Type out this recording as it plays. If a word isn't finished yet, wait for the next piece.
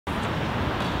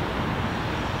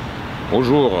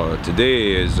Bonjour,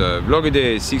 today is vlog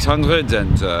day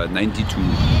 692.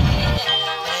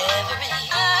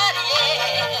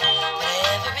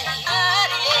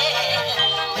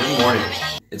 Good morning.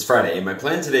 It's Friday, and my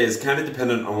plan today is kind of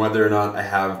dependent on whether or not I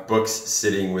have books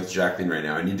sitting with Jacqueline right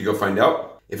now. I need to go find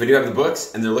out. If I do have the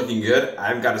books and they're looking good,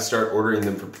 I've got to start ordering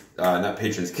them for, not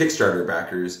patrons, Kickstarter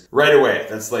backers right away.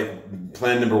 That's like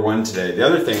plan number one today. The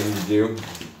other thing I need to do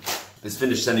is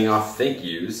finish sending off thank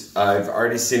yous. I've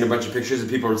already seen a bunch of pictures of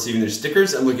people receiving their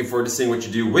stickers. I'm looking forward to seeing what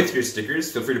you do with your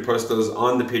stickers. Feel free to post those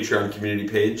on the Patreon community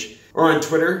page or on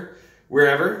Twitter,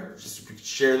 wherever. Just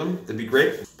share them, that'd be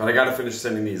great. But I gotta finish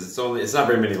sending these. It's not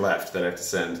very many left that I have to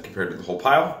send compared to the whole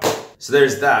pile. So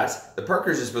there's that. The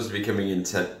Parkers are supposed to be coming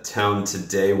into town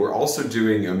today. We're also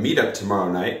doing a meetup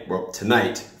tomorrow night. Well,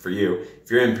 tonight for you.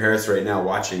 If you're in Paris right now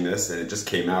watching this and it just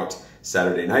came out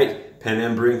Saturday night, Pan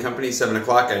Am Brewing Company, 7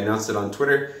 o'clock. I announced it on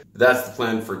Twitter. That's the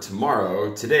plan for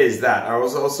tomorrow. Today's that. I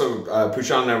was also,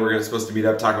 Pushan and I were supposed to meet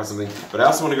up, talk about something, but I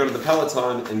also want to go to the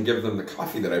Peloton and give them the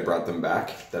coffee that I brought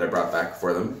back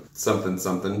for them.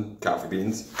 Something, coffee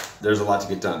beans. There's a lot to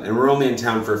get done. And we're only in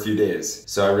town for a few days,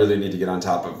 so I really need to get on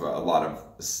top of a lot of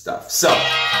stuff. So.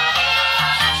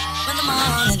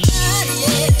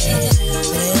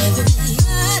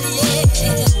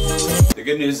 The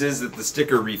good news is that the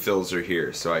sticker refills are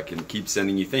here, so I can keep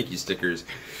sending you thank you stickers.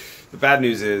 The bad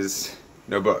news is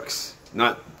no books.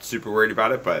 Not super worried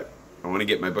about it, but I want to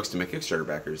get my books to my Kickstarter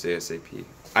backers ASAP.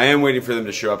 I am waiting for them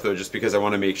to show up though, just because I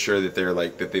want to make sure that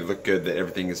that they look good, that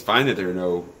everything is fine, that there are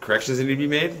no corrections that need to be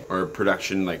made, or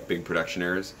production, like big production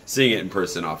errors. Seeing it in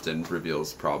person often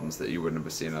reveals problems that you wouldn't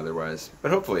have seen otherwise.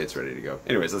 But hopefully it's ready to go.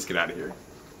 Anyways, let's get out of here.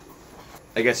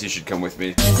 I guess you should come with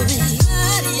me.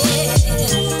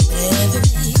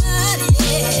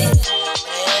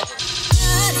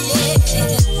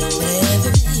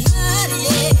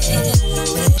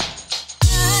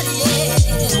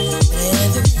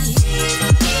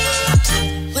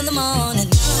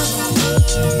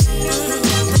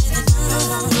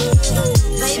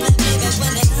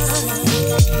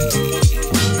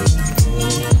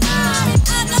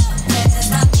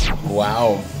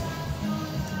 Wow.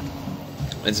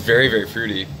 It's very, very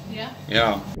fruity. Yeah?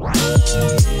 Yeah.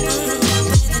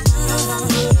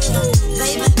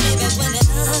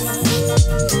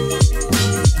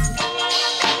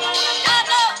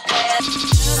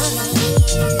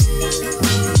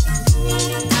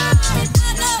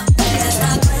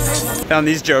 Found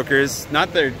these jokers,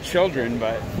 not their children,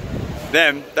 but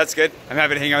them. That's good. I'm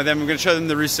happy to hang out with them. I'm gonna show them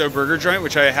the Rousseau burger joint,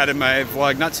 which I had in my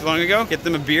vlog not too long ago. Get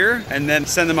them a beer and then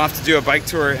send them off to do a bike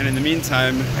tour. And in the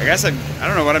meantime, I guess I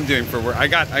don't know what I'm doing for work. I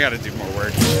gotta do more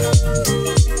work.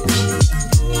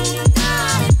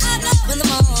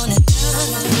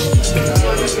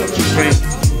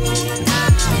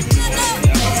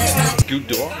 Good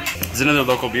door. There's another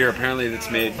local beer apparently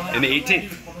that's made in the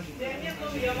 18th.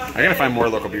 I gotta find more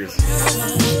local beers.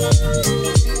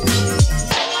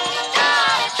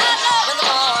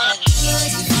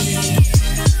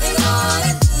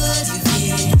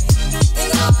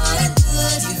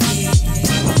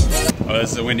 Oh,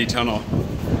 this is a windy tunnel.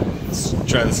 Let's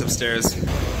try this upstairs.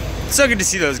 So good to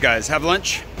see those guys. Have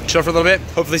lunch, chill for a little bit.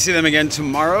 Hopefully see them again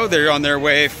tomorrow. They're on their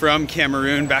way from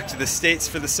Cameroon back to the States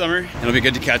for the summer. It'll be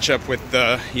good to catch up with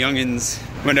the youngins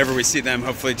whenever we see them,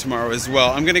 hopefully tomorrow as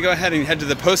well. I'm gonna go ahead and head to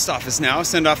the post office now,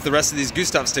 send off the rest of these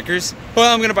Gustav stickers.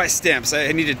 Well, I'm gonna buy stamps.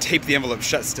 I need to tape the envelope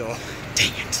shut still.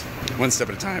 Dang it. One step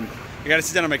at a time. I gotta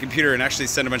sit down on my computer and actually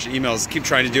send a bunch of emails. Keep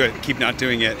trying to do it, keep not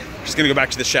doing it. Just gonna go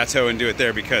back to the chateau and do it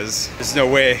there because there's no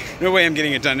way I'm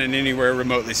getting it done in anywhere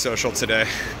remotely social today.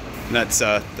 And that's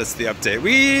the update.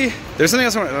 There's something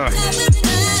else I want.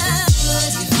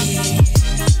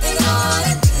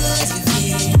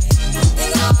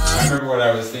 I remember what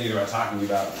I was thinking about talking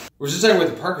about. We were just talking with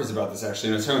the Parkers about this actually,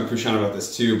 and I was talking with Pushan about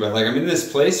this too, but like I'm in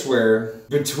this place where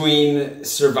between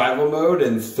survival mode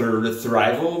and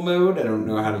thrival mode, I don't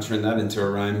know how to turn that into a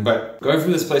rhyme, but going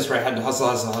from this place where I had to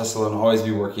hustle and always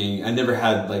be working, I never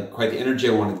had like quite the energy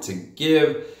I wanted to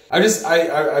give.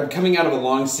 I'm coming out of a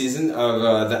long season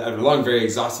a long, very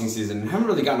exhausting season, and haven't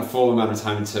really gotten a full amount of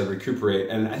time to recuperate.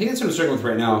 And I think that's what I'm struggling with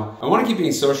right now. I want to keep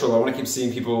being social, I want to keep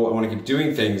seeing people, I want to keep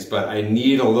doing things, but I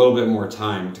need a little bit more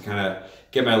time to kind of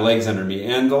get my legs under me.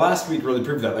 And the last week really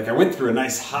proved that. Like I went through a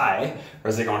nice high where I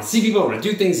was like, I want to see people, I want to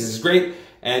do things, this is great.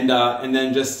 And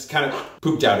then just kind of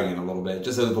pooped out again a little bit,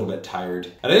 just a little bit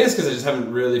tired. And I think it's because I just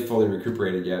haven't really fully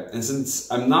recuperated yet. And since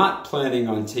I'm not planning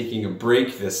on taking a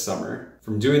break this summer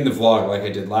from doing the vlog like I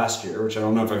did last year, which I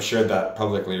don't know if I've shared that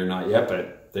publicly or not yet,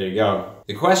 but there you go.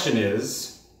 The question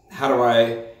is, how do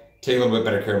I take a little bit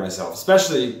better care of myself,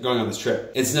 especially going on this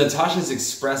trip. It's Natasha's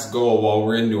express goal while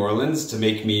we're in New Orleans to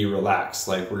make me relax.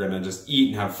 Like, we're gonna just eat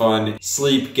and have fun,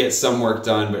 sleep, get some work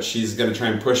done, but she's gonna try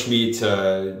and push me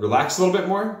to relax a little bit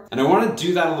more. And I wanna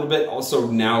do that a little bit also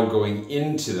now going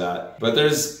into that. But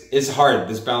it's hard,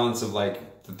 this balance of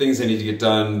like the things I need to get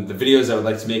done, the videos I would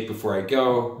like to make before I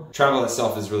go. Travel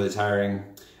itself is really tiring.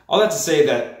 All that to say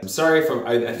that I'm sorry if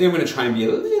I think I'm gonna try and be a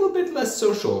little bit less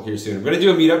social here soon. I'm gonna do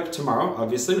a meetup tomorrow,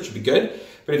 obviously, which would be good.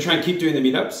 I'm gonna try and keep doing the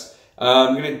meetups.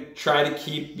 I'm gonna try to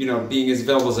keep, being as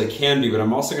available as I can be, but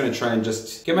I'm also gonna try and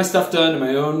just get my stuff done at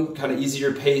my own kind of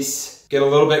easier pace, get a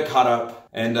little bit caught up,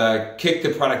 and kick the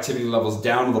productivity levels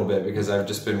down a little bit because I've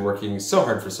just been working so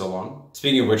hard for so long.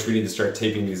 Speaking of which, we need to start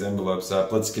taping these envelopes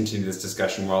up. Let's continue this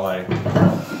discussion while I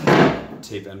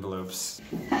tape envelopes.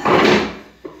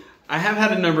 I have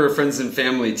had a number of friends and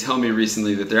family tell me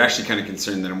recently that they're actually kind of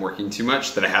concerned that I'm working too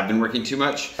much, that I have been working too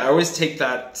much. I always take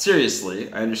that seriously,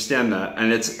 I understand that,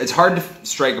 and it's hard to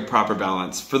strike a proper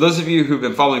balance. For those of you who've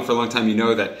been following for a long time, you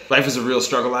know that life was a real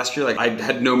struggle last year. Like, I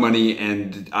had no money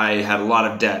and I had a lot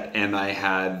of debt and I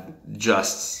had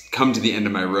just come to the end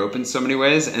of my rope in so many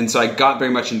ways. And so I got very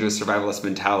much into a survivalist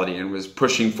mentality and was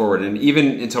pushing forward. And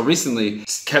even until recently,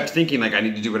 kept thinking like I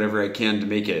need to do whatever I can to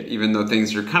make it, even though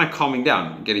things are kind of calming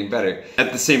down, getting better.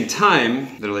 At the same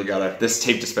time, literally this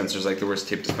tape dispenser is like the worst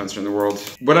tape dispenser in the world.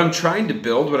 What I'm trying to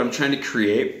build, what I'm trying to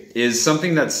create is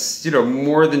something that's,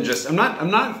 more than just, I'm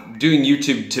not doing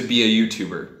YouTube to be a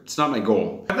YouTuber. It's not my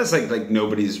goal. That's like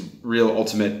nobody's real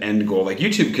ultimate end goal. Like,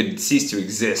 YouTube could cease to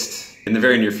exist in the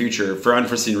very near future for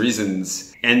unforeseen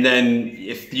reasons. And then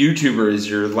if YouTuber is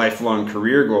your lifelong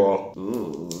career goal,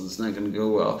 ooh, it's not gonna go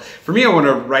well. For me, I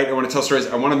wanna write, I wanna tell stories,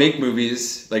 I wanna make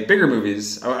movies, like bigger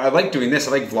movies. I like doing this,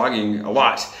 I like vlogging a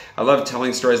lot. I love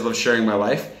telling stories, I love sharing my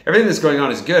life. Everything that's going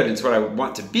on is good, it's what I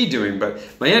want to be doing, but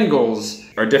my end goals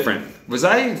are different. Was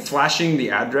I flashing the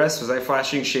address? Was I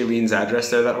flashing Shailene's address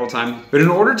there that whole time? But in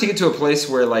order to get to a place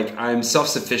where like I'm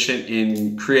self-sufficient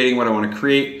in creating what I wanna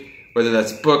create, whether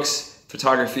that's books,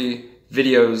 photography,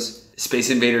 videos, Space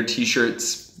Invader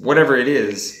t-shirts, whatever it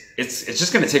is, it's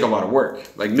just gonna take a lot of work.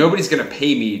 Like, nobody's gonna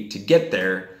pay me to get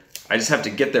there. I just have to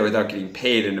get there without getting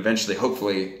paid and eventually,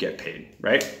 hopefully, get paid,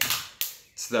 right?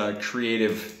 It's the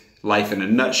creative life in a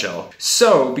nutshell.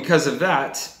 So, because of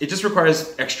that, it just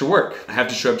requires extra work. I have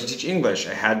to show up to teach English.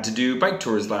 I had to do bike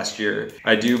tours last year.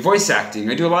 I do voice acting.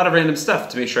 I do a lot of random stuff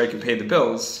to make sure I can pay the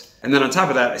bills. And then on top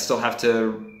of that, I still have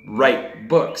to write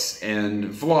books and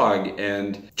vlog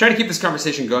and try to keep this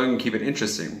conversation going and keep it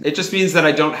interesting. It just means that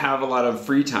I don't have a lot of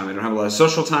free time. I don't have a lot of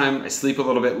social time. I sleep a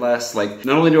little bit less. Like,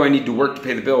 not only do I need to work to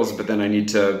pay the bills, but then I need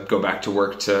to go back to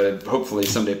work to hopefully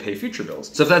someday pay future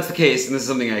bills. So if that's the case, and this is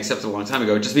something I accepted a long time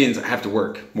ago, it just means I have to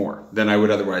work more than I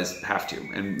would otherwise have to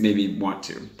and maybe want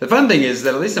to. The fun thing is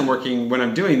that at least I'm working, when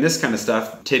I'm doing this kind of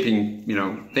stuff, taping,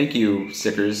 thank you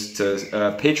stickers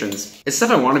to patrons, it's stuff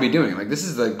I want to be doing. Like, this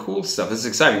is the cool stuff. This is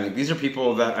exciting. Like, these are people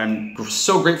that I'm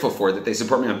so grateful for, that they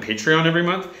support me on Patreon every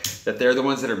month, that they're the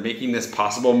ones that are making this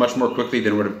possible much more quickly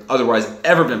than would have otherwise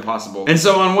ever been possible. And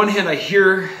so on one hand, I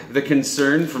hear the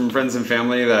concern from friends and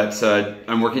family that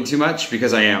I'm working too much,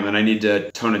 because I am, and I need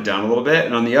to tone it down a little bit.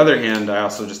 And on the other hand, I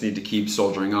also just need to keep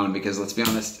soldiering on, because let's be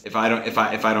honest, if I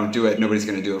don't do it, nobody's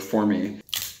gonna do it for me.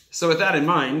 So with that in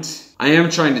mind, I am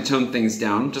trying to tone things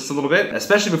down just a little bit,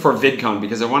 especially before VidCon,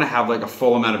 because I want to have like a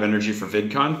full amount of energy for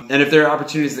VidCon. And if there are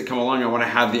opportunities that come along, I want to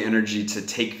have the energy to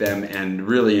take them and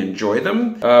really enjoy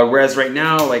them. Whereas right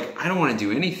now, like, I don't want to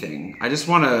do anything. I just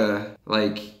want to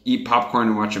like eat popcorn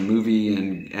and watch a movie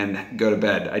and go to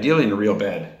bed, ideally in a real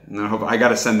bed. And I got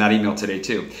to send that email today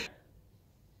too.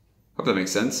 Hope that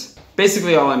makes sense.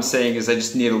 Basically, all I'm saying is I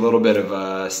just need a little bit of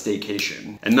a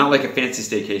staycation. And not like a fancy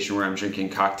staycation where I'm drinking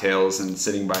cocktails and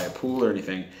sitting by a pool or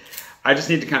anything. I just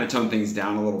need to kind of tone things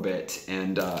down a little bit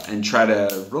and try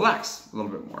to relax a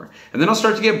little bit more. And then I'll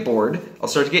start to get bored. I'll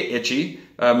start to get itchy.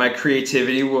 My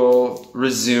creativity will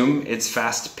resume its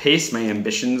fast pace. My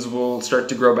ambitions will start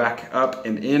to grow back up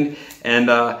and in. And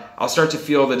I'll start to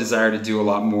feel the desire to do a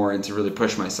lot more and to really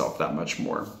push myself that much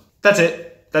more. That's it.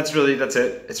 That's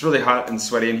it. It's really hot and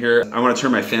sweaty in here. I want to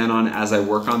turn my fan on as I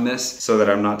work on this so that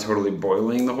I'm not totally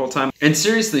boiling the whole time. And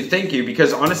seriously, thank you,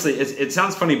 because honestly, it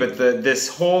sounds funny, but this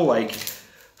whole like,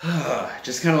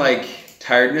 just kind of like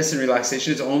tiredness and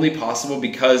relaxation is only possible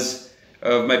because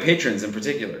of my patrons in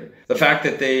particular. The fact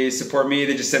that they support me,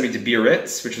 they just sent me to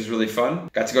Biarritz, which was really fun.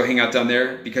 Got to go hang out down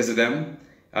there because of them.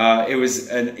 It was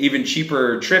an even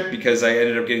cheaper trip because I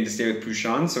ended up getting to stay with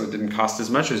Pouchon, so it didn't cost as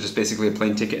much. It was just basically a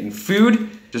plane ticket and food,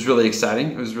 which was really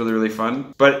exciting. It was really, really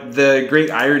fun. But the great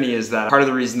irony is that part of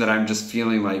the reason that I'm just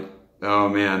feeling like, oh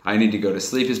man, I need to go to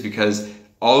sleep is because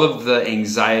all of the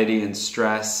anxiety and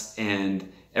stress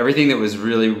and everything that was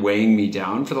really weighing me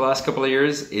down for the last couple of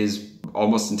years is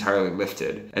almost entirely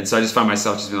lifted. And so I just find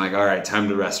myself just being like, all right, time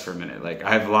to rest for a minute. Like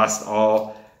I've lost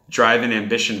all drive and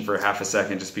ambition for half a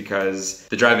second just because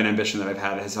the drive and ambition that I've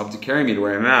had has helped to carry me to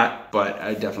where I'm at, but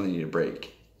I definitely need a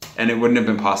break. And it wouldn't have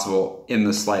been possible in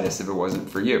the slightest if it wasn't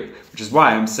for you, which is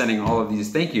why I'm sending all of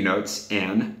these thank you notes.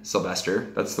 Anne Sylvester,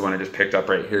 that's the one I just picked up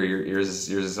right here. Yours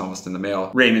is almost in the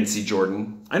mail. Raymond C.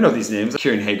 Jordan, I know these names.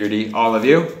 Kieran Haggerty, all of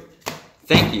you.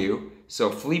 Thank you so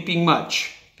fleeping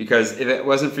much, because if it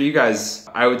wasn't for you guys,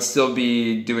 I would still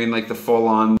be doing like the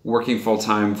full-on working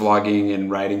full-time, vlogging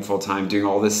and writing full-time, doing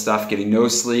all this stuff, getting no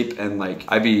sleep, and like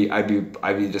I'd be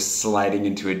just sliding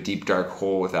into a deep dark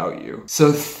hole without you.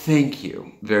 So thank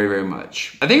you very, very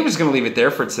much. I think I'm just gonna leave it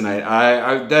there for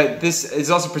tonight. This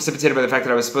is also precipitated by the fact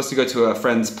that I was supposed to go to a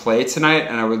friend's play tonight,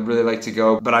 and I would really like to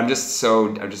go, but I'm just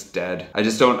dead. I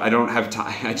don't have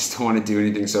time. I just don't want to do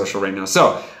anything social right now.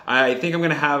 So I think I'm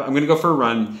gonna go for a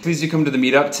run. Please do come to the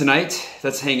meetup tonight.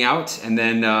 Let's hang out, and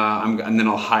then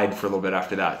I'll hide for a little bit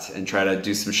after that and try to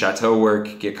do some chateau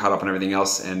work, get caught up on everything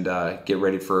else, and get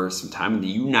ready for some time in the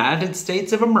United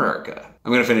States of America.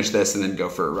 I'm gonna finish this and then go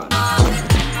for a run.